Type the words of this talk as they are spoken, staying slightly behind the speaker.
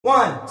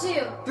1, 2,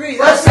 3,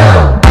 let's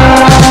go!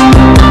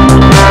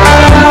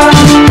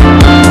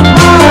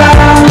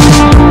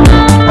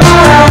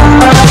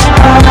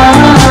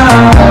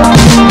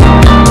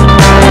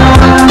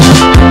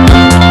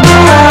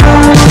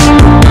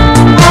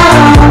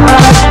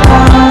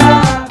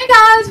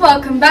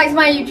 welcome back to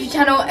my YouTube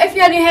channel. If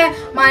you're new here,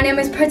 my name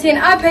is Pretty and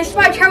I post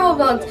my travel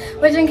vlogs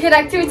which include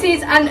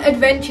activities and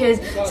adventures.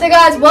 So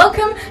guys,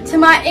 welcome to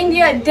my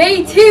India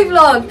day 2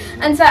 vlog.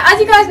 And so as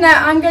you guys know,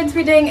 I'm going to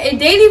be doing a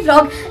daily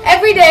vlog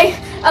every day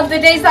of the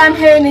days that I'm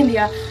here in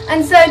India.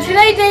 And so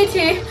today, day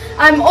 2,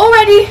 I'm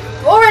already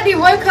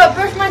woke up,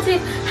 brushed my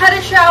teeth, had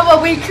a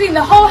shower, we cleaned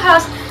the whole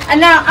house, and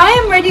now I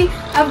am ready.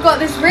 I've got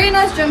this really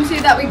nice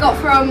jumpsuit that we got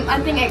from, I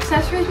think,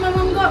 accessories my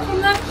mum got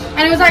from there.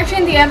 And it was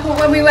actually in the airport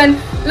when we went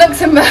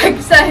Luxembourg.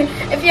 So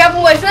if you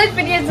haven't watched those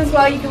videos as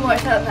well, you can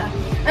watch that there.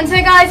 And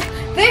so guys,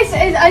 this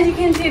is, as you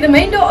can see, the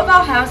main door of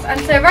our house. And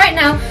so right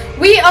now,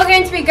 we are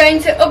going to be going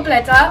to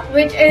UPLETA,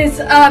 which is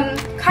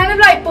kind of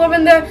like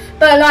PorbandAR,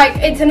 but like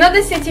it's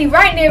another city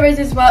right near us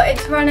as well.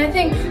 It's around, I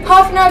think,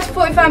 half an hour to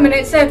 45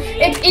 minutes, so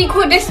it's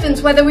equal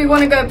distance whether we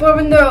want to go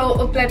PorbandAR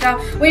or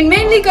UPLETA. We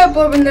mainly go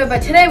PorbandAR,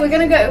 but today we're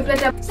going to go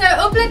UPLETA. So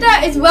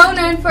UPLETA is well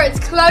known for its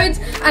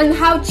clothes and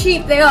how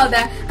cheap they are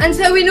there, and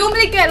so we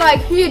normally get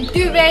like huge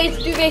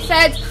duvets, duvet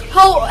sets,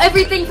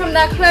 everything from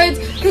their clothes,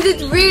 because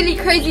it's really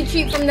crazy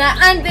cheap from there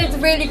and it's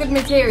really good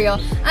material.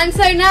 And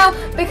so now,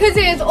 because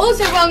it is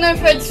also well known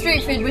for its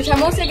street food, which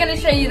I'm also going to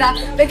show you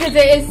that because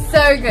it is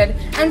so good.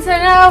 And so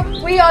now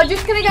we are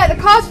just going to get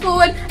the cars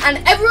forward and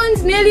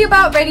everyone's nearly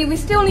about ready. We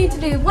still need to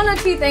do 1 or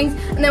 2 things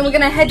and then we're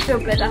going to head to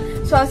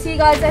UPLETA. So I'll see you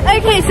guys then.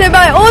 Okay, so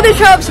by all the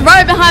shops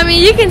right behind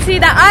me, you can see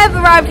that I have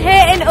arrived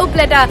here in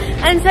UPLETA.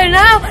 And so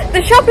now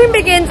the shopping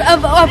begins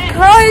of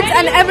clothes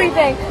and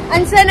everything.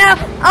 And so now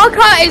our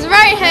car is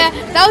right here.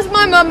 That was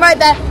my mum right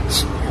there.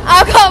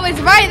 Our car was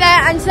right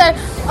there, and so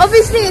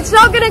obviously it's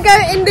not going to go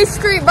in this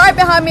street right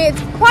behind me.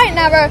 It's quite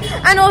narrow,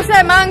 and also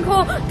my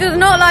uncle does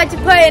not like to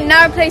put it in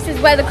narrow places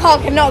where the car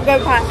cannot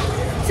go past.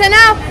 So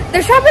now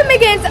the shopping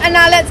begins, and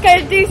now let's go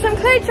do some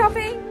clothes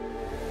shopping.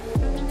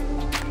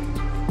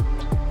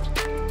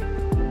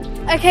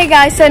 Okay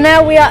guys, so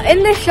now we are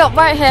in this shop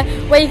right here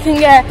where you can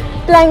get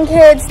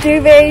blankets,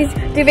 duvets,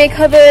 duvet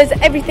covers,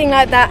 everything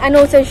like that, and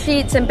also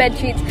sheets and bed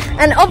sheets.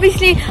 And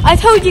obviously I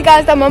told you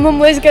guys that my mum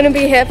was going to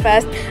be here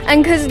first,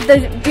 and because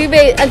the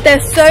duvet,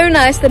 they're so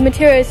nice, the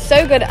material is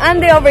so good,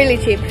 and they are really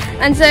cheap.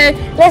 And so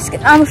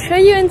I'll show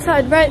you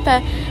inside right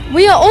there.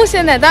 We are also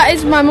in there. That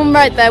is my mum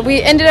right there.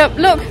 We ended up,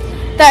 look,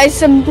 that is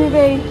some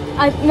duvet,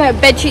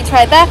 bed sheets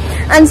right there.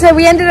 And so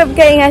we ended up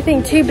getting, I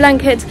think, 2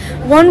 blankets,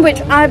 one which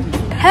I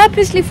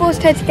purposely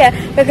forced her to get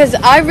because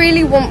I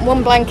really want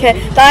 1 blanket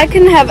that I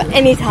can have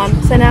any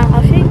time. So now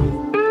I'll show you.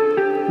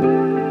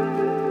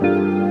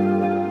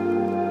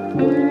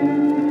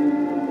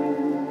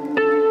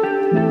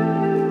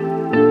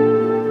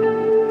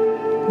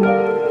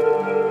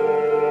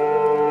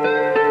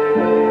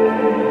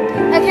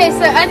 Okay,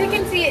 so as you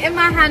can see in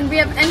my hand, we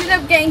have ended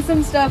up getting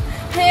some stuff.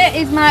 Here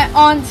is my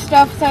aunt's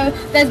stuff, so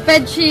there's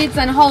bed sheets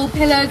and whole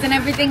pillows and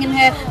everything in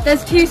here.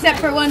 There's 2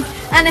 separate ones,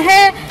 and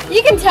here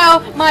you can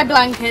tell my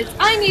blankets.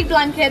 I need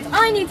blankets.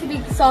 I need to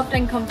be soft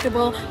and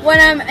comfortable when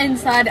I'm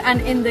inside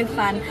and in the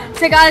fan.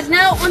 So guys,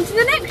 now on to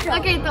the next shop.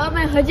 Okay, so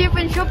I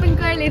have shopping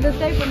currently the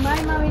type of my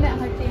mommy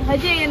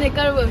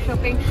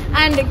shopping,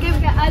 and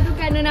give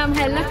the name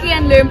है Lucky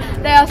and Loom.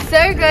 They are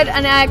so good,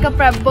 and I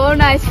kapra bo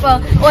nice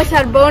for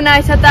also bo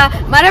nice hata.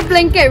 Mara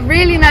blanket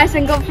really nice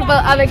and comfortable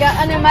avega,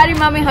 and हमारी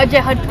mummy हजे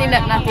हटती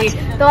लगना थी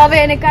तो अब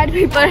इन्हें card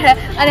भी पर है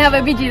और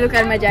हमें भी जीलो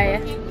कर मजा आया.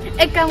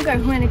 एक काम कर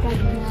हूँ इन्हें कार्ड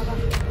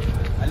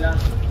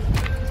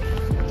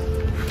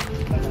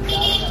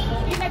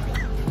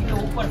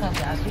ऊपर था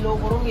 8 किलो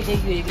करूँगी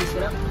देखिए एक इस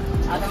तरह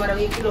आज हमारा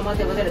 1 किलो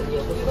माते बदल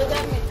दिया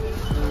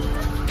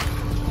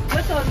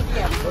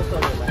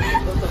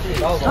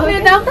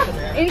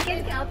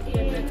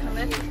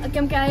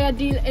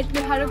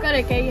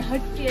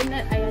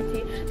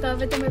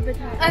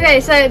Okay,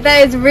 so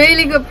there is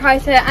really good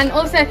price here, and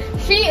also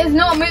she is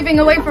not moving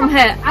away from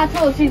here at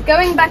all. She's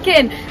going back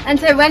in, and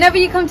so whenever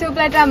you come to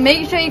UPLETA,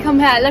 make sure you come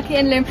here at Lucky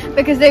and Loom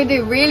because they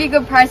do really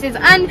good prices.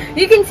 And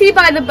you can see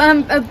by the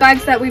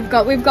bags that we've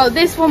got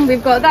this one,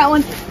 we've got that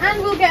one,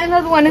 and we'll get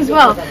another one as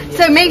well.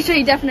 So make sure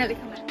you definitely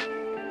come.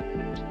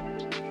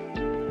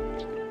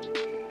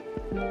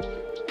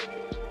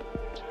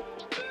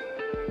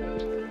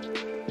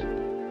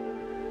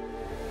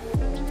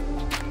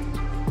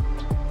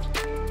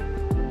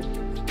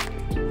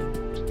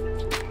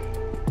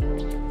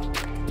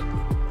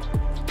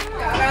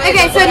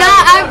 Okay, so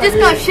now I've just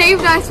got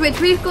shaved ice, which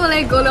we call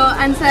a golo,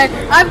 and so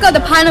I've got the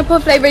pineapple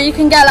flavour. You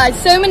can get like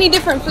so many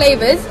different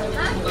flavours.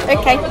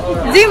 Okay,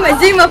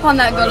 zoom up on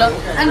that golo.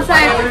 And so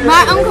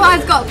my uncle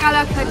has got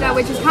kala kutta,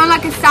 which is kind of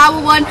like a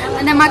sour one,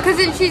 and then my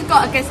cousin, she's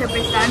got a kesa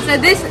pista. And so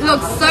this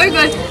looks so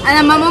good. And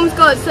then my mum's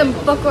got some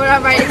pakora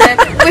right there,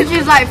 which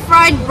is like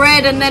fried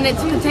bread, and then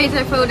it's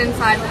potato filled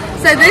inside.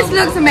 So this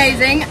looks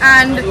amazing,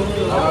 and it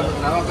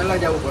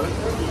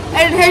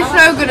tastes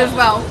so good as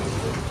well.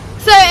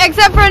 So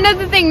except for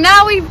another thing,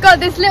 now we've got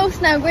this little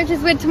snack which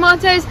is with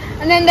tomatoes,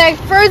 and then they're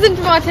frozen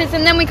tomatoes,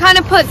 and then we kind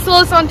of put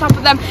sauce on top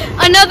of them.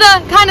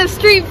 Another kind of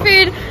street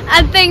food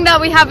and thing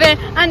that we have here.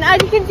 And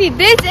as you can see,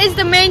 this is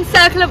the main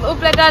circle of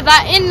UPLETA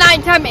that in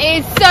nighttime it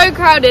is so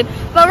crowded.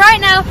 But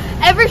right now,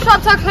 every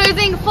shops are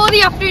closing for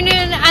the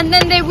afternoon, and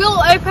then they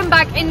will open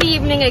back in the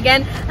evening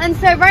again. And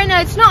so right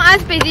now it's not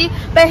as busy,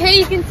 but here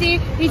you can see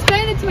he's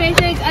putting the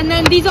tomatoes, and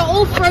then these are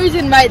all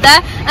frozen right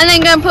there, and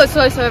then going to put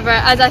sauce over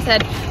it, as I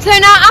said. So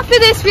now after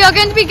this, we are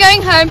going to be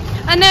going home,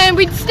 and then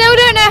we still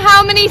don't know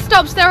how many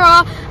stops there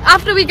are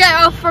after we get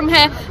off from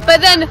here,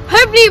 but then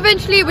hopefully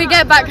eventually we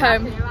get back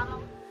home.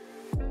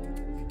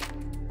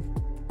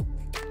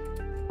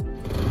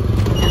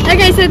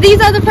 Okay, so these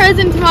are the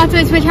frozen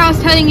tomatoes which I was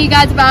telling you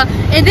guys about.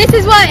 And this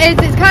is what it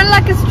is. It's kind of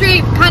like a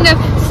street kind of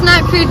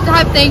snack food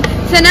type thing.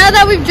 So now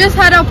that we've just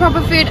had our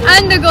proper food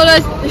and the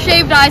golas, the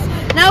shaved ice,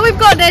 now we've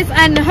got this,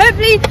 and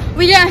hopefully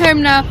we get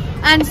home now.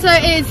 And so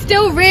it's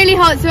still really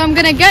hot, so I'm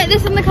gonna get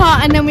this in the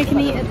car and then we can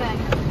eat it then.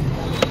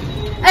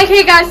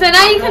 Okay guys, so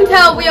now you can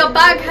tell we are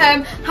back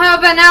home.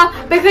 However, now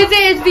because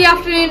it is the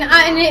afternoon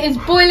and it is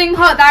boiling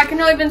hot that I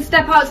cannot even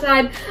step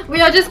outside, we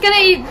are just gonna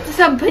eat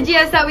some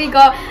bhajiyas that we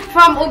got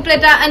from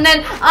UPLETA, and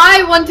then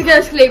I want to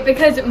go to sleep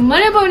because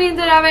mane bahut neend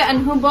aa rahe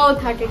and hum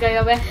bahut thake gaye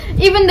hoye,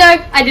 even though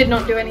I did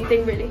not do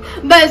anything really.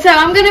 But so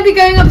I'm gonna be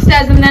going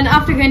upstairs and then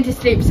after going to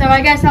sleep. So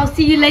I guess I'll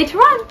see you later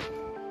on.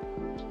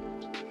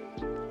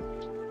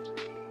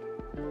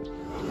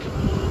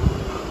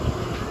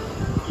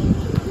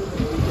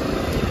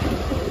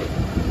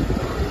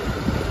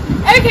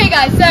 Okay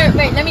guys, so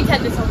wait, let me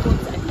turn this off 1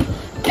 second.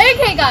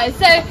 Okay guys,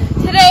 so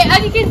today,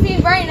 as you can see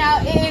right now,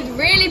 it is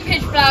really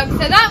pitch black, so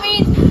that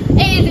means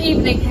it is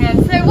evening here.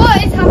 So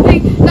what is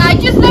happening, now I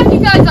just left you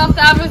guys off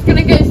that I was going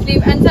to go to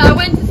sleep, and so I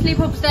went to sleep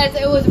upstairs.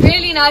 It was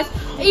really nice,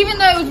 even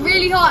though it was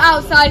really hot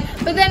outside,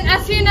 but then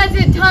as soon as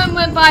the time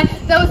went by,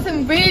 there was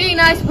some really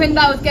nice wind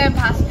that was going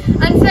past.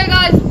 And so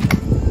guys,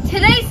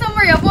 today's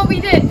summary of what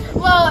we did,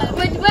 well,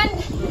 we went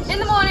in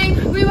the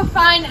morning, we were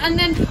fine, and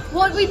then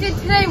what we did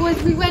today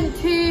was we went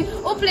to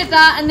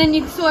UPLETA, and then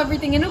you saw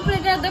everything in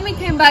UPLETA. Then we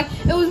came back,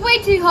 it was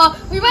way too hot,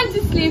 we went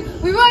to sleep,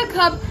 we woke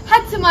up,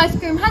 had some ice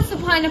cream, had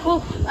some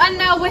pineapple, and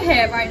now we're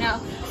here right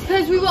now.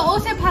 Because we were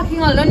also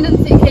packing our London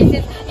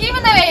suitcases,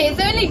 even though it is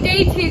only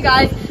day 2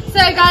 guys. So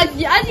guys,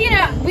 as you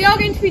know, we are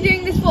going to be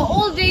doing this for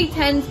all day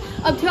 10s,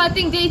 up to I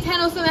think day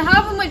 10 or something,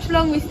 however much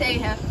long we stay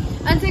here.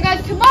 And so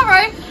guys,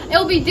 tomorrow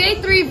it'll be day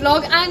 3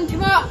 vlog, and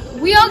tomorrow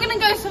we are going to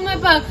go somewhere,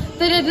 but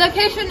the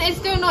location is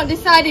still not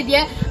decided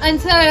yet, and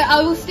so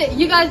I will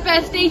you guys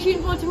better stay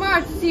tuned for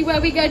tomorrow to see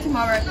where we go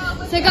tomorrow.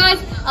 So guys,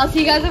 I'll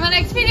see you guys in my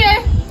next video.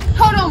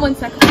 Hold on 1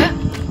 second.